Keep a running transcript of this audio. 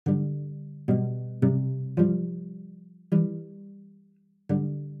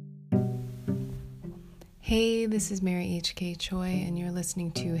Hey, this is Mary H.K. Choi, and you're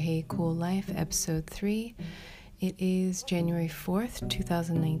listening to Hey Cool Life, Episode 3. It is January 4th,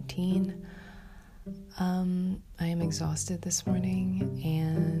 2019. I am exhausted this morning,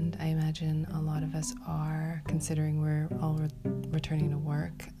 and I imagine a lot of us are, considering we're all returning to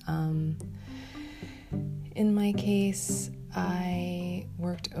work. In my case, I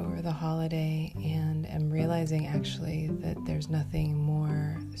worked over the holiday and am realizing actually that there's nothing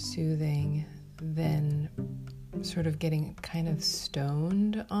more soothing than sort of getting kind of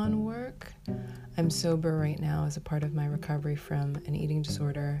stoned on work. I'm sober right now as a part of my recovery from an eating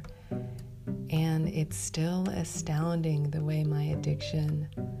disorder, and it's still astounding the way my addiction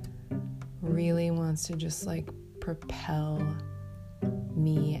really wants to just propel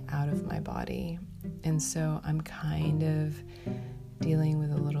me out of my body. And so I'm kind of dealing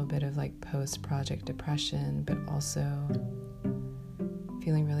with a little bit of post-project depression, but also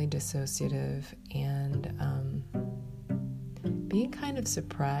feeling really dissociative and being kind of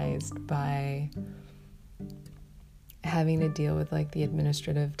surprised by having to deal with the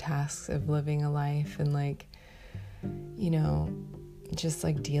administrative tasks of living a life and just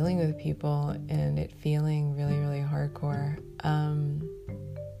dealing with people and it feeling really, really hardcore. And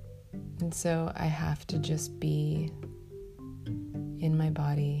so I have to just be in my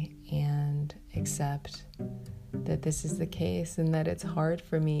body and accept that this is the case and that it's hard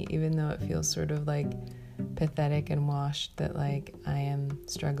for me, even though it feels sort of pathetic and washed that I am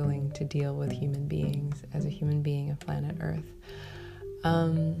struggling to deal with human beings as a human being of planet Earth.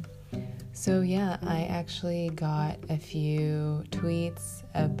 So yeah, I actually got a few tweets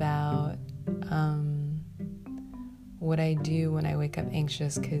about what I do when I wake up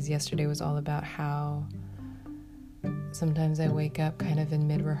anxious, because yesterday was all about how sometimes I wake up kind of in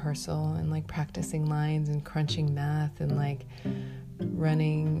mid-rehearsal and practicing lines and crunching math and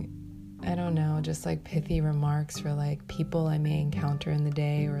running, I don't know, just pithy remarks for people I may encounter in the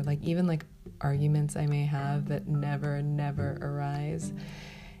day, or even arguments I may have that never arise.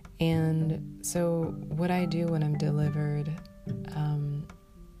 And so what I do when I'm delivered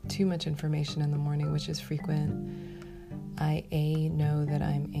too much information in the morning, which is frequent, I A, know that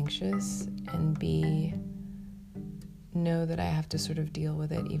I'm anxious, and B, know that I have to sort of deal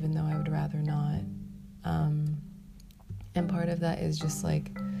with it even though I would rather not. And part of that is just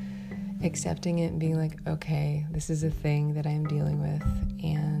accepting it and being okay, this is a thing that I'm dealing with,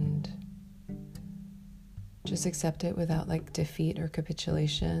 and just accept it without defeat or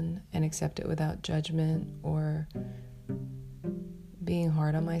capitulation, and accept it without judgment or being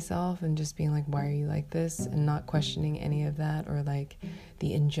hard on myself and just being why are you like this, and not questioning any of that or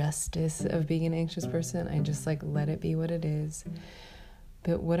the injustice of being an anxious person. I just let it be what it is.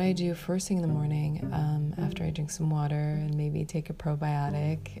 But what I do first thing in the morning, after I drink some water and maybe take a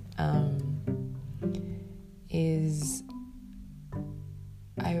probiotic, is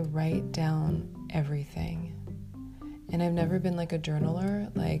I write down everything. And I've never been a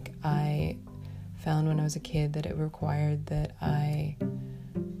journaler. I found when I was a kid that it required that I,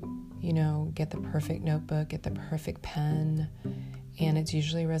 get the perfect notebook, get the perfect pen, and it's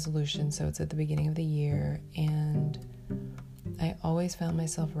usually a resolution, so it's at the beginning of the year, and I always found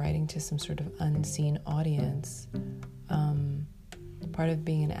myself writing to some sort of unseen audience. Part of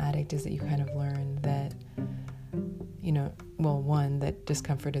being an addict is that you kind of learn that, one, that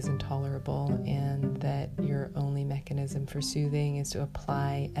discomfort is intolerable, and that your only mechanism for soothing is to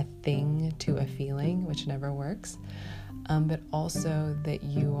apply a thing to a feeling, which never works, but also that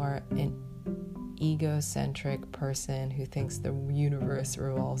you are an egocentric person who thinks the universe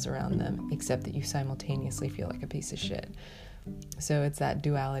revolves around them, except that you simultaneously feel like a piece of shit. So it's that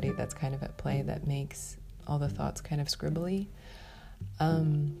duality that's kind of at play that makes all the thoughts kind of scribbly.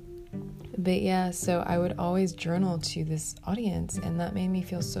 But yeah, so I would always journal to this audience, and that made me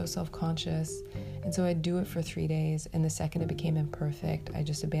feel so self-conscious. And so I'd do it for 3 days, and the second it became imperfect, I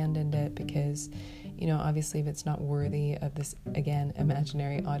just abandoned it because, obviously if it's not worthy of this, again,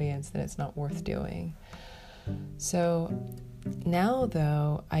 imaginary audience, then it's not worth doing. So now,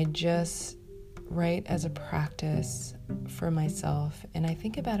 though, I just write as a practice for myself, and I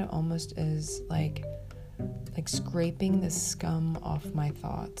think about it almost as like scraping the scum off my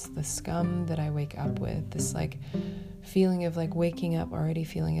thoughts, the scum that I wake up with, this feeling of waking up already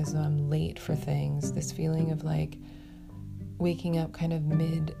feeling as though I'm late for things, this feeling of waking up kind of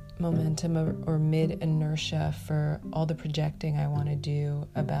mid-momentum or mid-inertia for all the projecting I want to do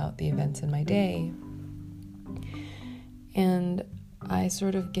about the events in my day. And I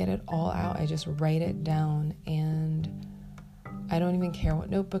sort of get it all out. I just write it down, and I don't even care what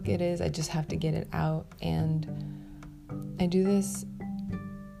notebook it is. I just have to get it out. And I do this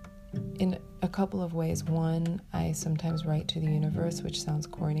in a couple of ways. One, I sometimes write to the universe, which sounds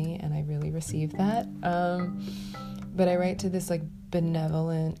corny, and I really receive that. But I write to this like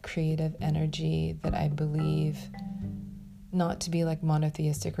benevolent, creative energy that I believe, not to be like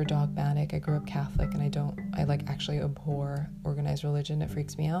monotheistic or dogmatic. I grew up Catholic, and I like actually abhor organized religion. It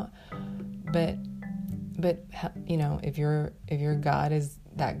freaks me out. But you know, if your God is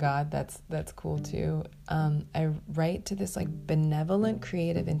that God, that's cool too. I write to this like benevolent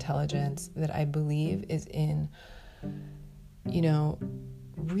creative intelligence that I believe is in, you know,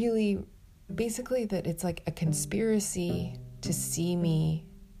 really basically that it's like a conspiracy to see me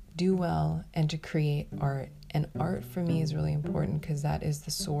do well and to create art. And art for me is really important because that is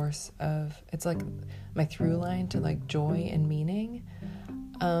the source of, it's like my through line to like joy and meaning.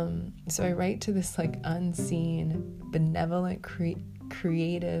 So I write to this like unseen, benevolent,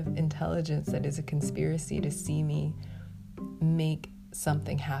 creative intelligence that is a conspiracy to see me make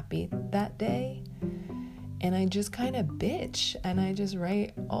something happy that day. And I just kind of bitch, and I just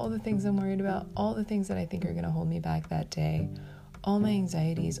write all the things I'm worried about, all the things that I think are going to hold me back that day, all my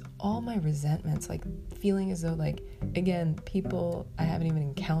anxieties, all my resentments, like feeling as though like, again, people I haven't even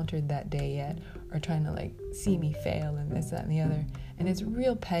encountered that day yet are trying to like see me fail and this, that, and the other. And it's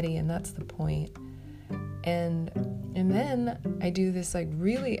real petty, and that's the point. And then I do this like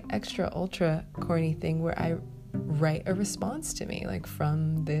really extra ultra corny thing where I write a response to me like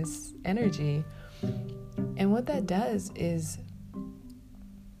from this energy. And what that does is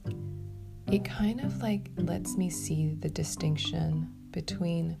it kind of like lets me see the distinction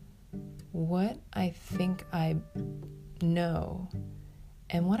between what I think I know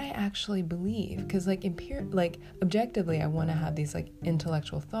and what I actually believe. Because like objectively, I want to have these like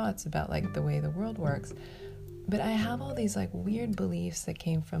intellectual thoughts about like the way the world works, but I have all these like weird beliefs that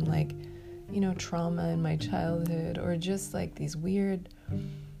came from like, you know, trauma in my childhood, or just like these weird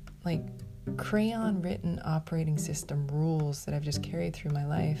like crayon written operating system rules that I've just carried through my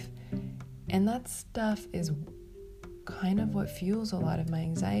life. And that stuff is kind of what fuels a lot of my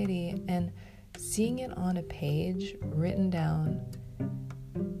anxiety. And seeing it on a page written down,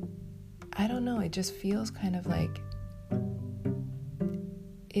 I don't know, it just feels kind of like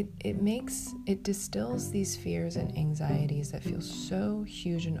it distills these fears and anxieties that feel so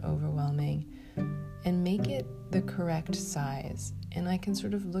huge and overwhelming and make it the correct size. And I can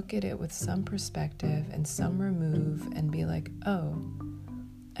sort of look at it with some perspective and some remove and be like, oh,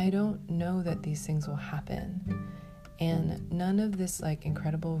 I don't know that these things will happen. And none of this like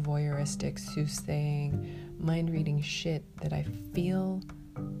incredible voyeuristic soothsaying, mind-reading shit that I feel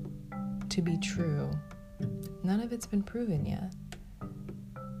to be true, none of it's been proven yet.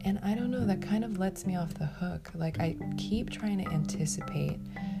 And I don't know, that kind of lets me off the hook. Like I keep trying to anticipate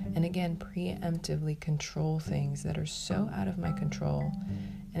and again preemptively control things that are so out of my control.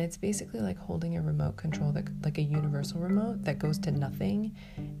 And it's basically like holding a remote control, that like a universal remote that goes to nothing,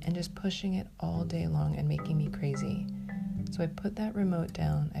 and just pushing it all day long and making me crazy. So I put that remote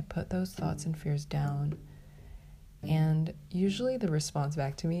down, I put those thoughts and fears down, and usually the response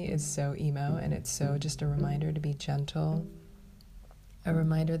back to me is so emo, and it's so just a reminder to be gentle, a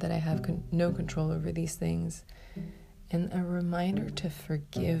reminder that I have no control over these things, and a reminder to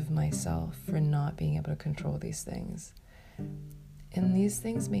forgive myself for not being able to control these things. And these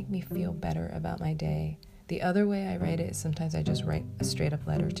things make me feel better about my day. The other way I write it is sometimes I just write a straight up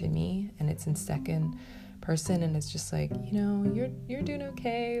letter to me, and it's in second person, and it's just like, you know, you're doing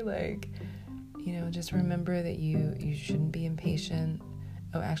okay. Like, you know, just remember that you shouldn't be impatient.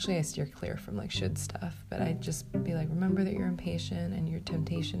 Oh, actually, I steer clear from like should stuff, but I just be like, remember that you're impatient and your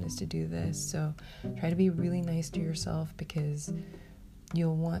temptation is to do this. So try to be really nice to yourself, because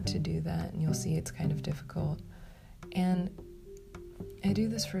you'll want to do that and you'll see it's kind of difficult. And I do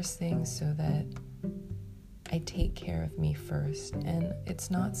this first thing so that I take care of me first. And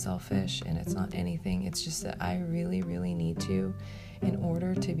it's not selfish and it's not anything. It's just that I really, really need to, in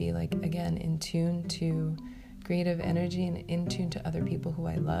order to be like, again, in tune to creative energy and in tune to other people who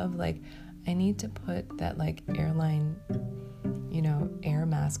I love. Like, I need to put that like airline, you know, air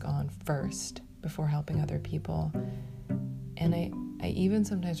mask on first before helping other people. And I even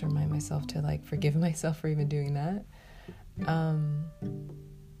sometimes remind myself to like forgive myself for even doing that.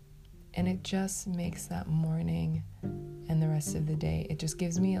 And it just makes that morning and the rest of the day, it just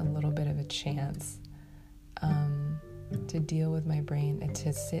gives me a little bit of a chance to deal with my brain and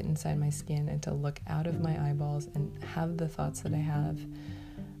to sit inside my skin and to look out of my eyeballs and have the thoughts that I have.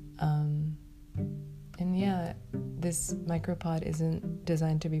 And yeah, this micropod isn't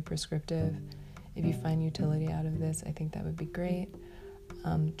designed to be prescriptive. If you find utility out of this, I think that would be great.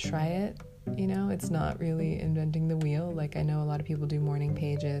 Try it. You know, it's not really inventing the wheel. Like, I know a lot of people do morning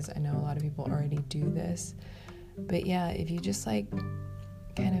pages. I know a lot of people already do this. But yeah, if you just like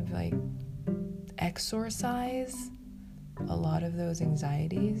kind of like exorcise a lot of those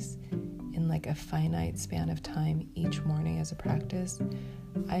anxieties in like a finite span of time each morning as a practice,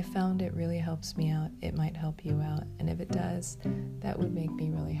 I found it really helps me out. It might help you out. And if it does, that would make me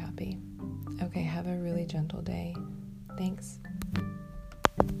really happy. Okay, have a really gentle day. Thanks.